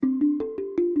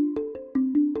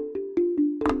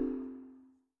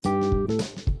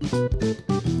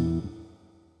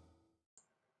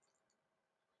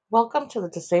Welcome to the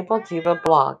Disabled Diva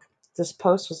blog. This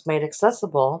post was made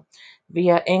accessible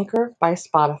via Anchor by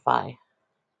Spotify.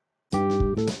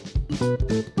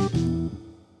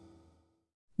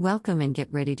 Welcome and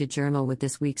get ready to journal with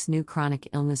this week's new chronic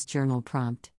illness journal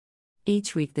prompt.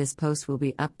 Each week, this post will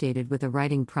be updated with a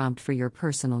writing prompt for your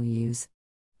personal use.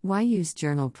 Why use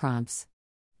journal prompts?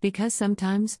 Because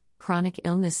sometimes, chronic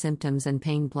illness symptoms and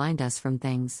pain blind us from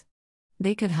things.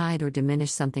 They could hide or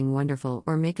diminish something wonderful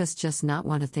or make us just not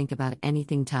want to think about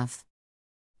anything tough.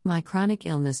 My chronic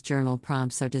illness journal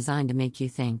prompts are designed to make you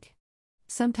think.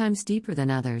 Sometimes deeper than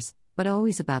others, but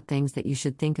always about things that you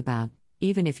should think about,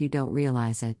 even if you don't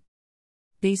realize it.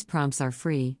 These prompts are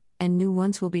free, and new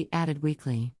ones will be added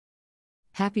weekly.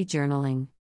 Happy journaling.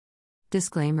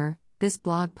 Disclaimer: this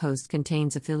blog post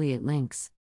contains affiliate links.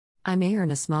 I may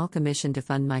earn a small commission to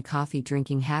fund my coffee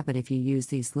drinking habit if you use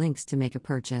these links to make a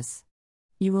purchase.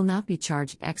 You will not be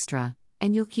charged extra,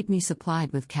 and you'll keep me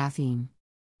supplied with caffeine.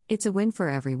 It's a win for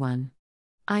everyone.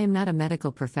 I am not a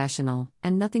medical professional,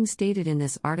 and nothing stated in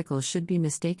this article should be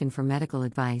mistaken for medical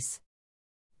advice.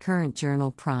 Current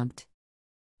journal prompt.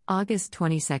 August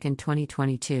 22,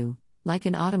 2022. Like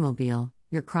an automobile,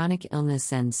 your chronic illness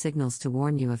sends signals to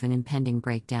warn you of an impending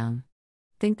breakdown.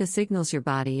 Think the signals your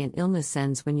body and illness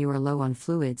sends when you are low on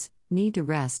fluids, need to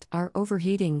rest, are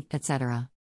overheating, etc.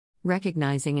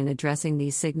 Recognizing and addressing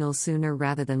these signals sooner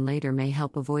rather than later may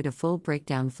help avoid a full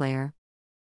breakdown flare.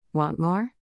 Want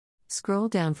more? Scroll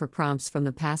down for prompts from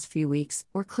the past few weeks,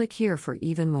 or click here for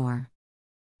even more.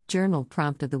 Journal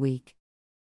Prompt of the Week.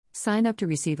 Sign up to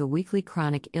receive a weekly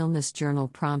chronic illness journal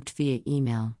prompt via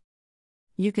email.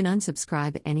 You can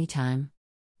unsubscribe anytime.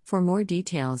 For more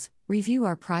details, review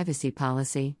our privacy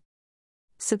policy.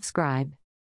 Subscribe.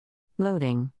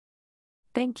 Loading.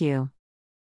 Thank you.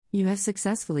 You have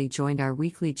successfully joined our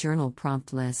weekly journal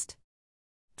prompt list.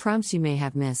 Prompts you may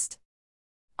have missed.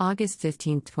 August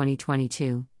 15,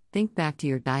 2022. Think back to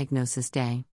your diagnosis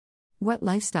day. What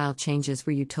lifestyle changes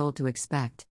were you told to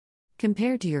expect?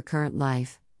 Compared to your current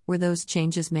life, were those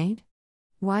changes made?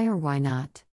 Why or why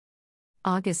not?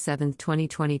 August 7,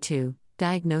 2022.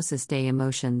 Diagnosis Day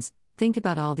Emotions. Think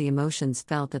about all the emotions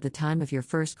felt at the time of your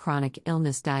first chronic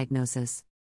illness diagnosis.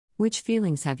 Which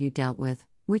feelings have you dealt with,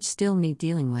 which still need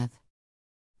dealing with?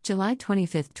 July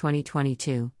 25,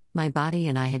 2022. My body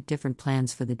and I had different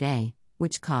plans for the day,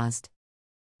 which caused.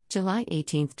 July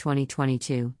 18,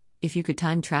 2022. If you could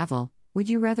time travel, would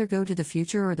you rather go to the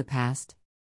future or the past?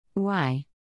 Why?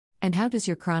 And how does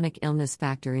your chronic illness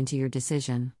factor into your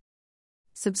decision?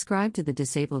 Subscribe to the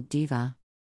Disabled Diva.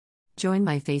 Join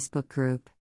my Facebook group.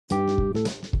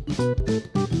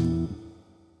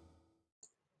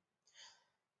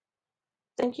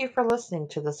 Thank you for listening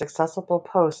to this accessible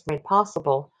post made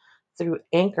possible through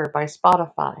Anchor by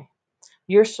Spotify.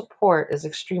 Your support is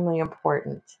extremely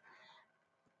important.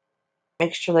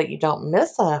 Make sure that you don't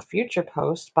miss a future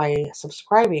post by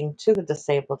subscribing to the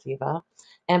Disabled Diva,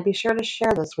 and be sure to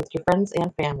share this with your friends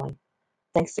and family.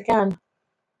 Thanks again.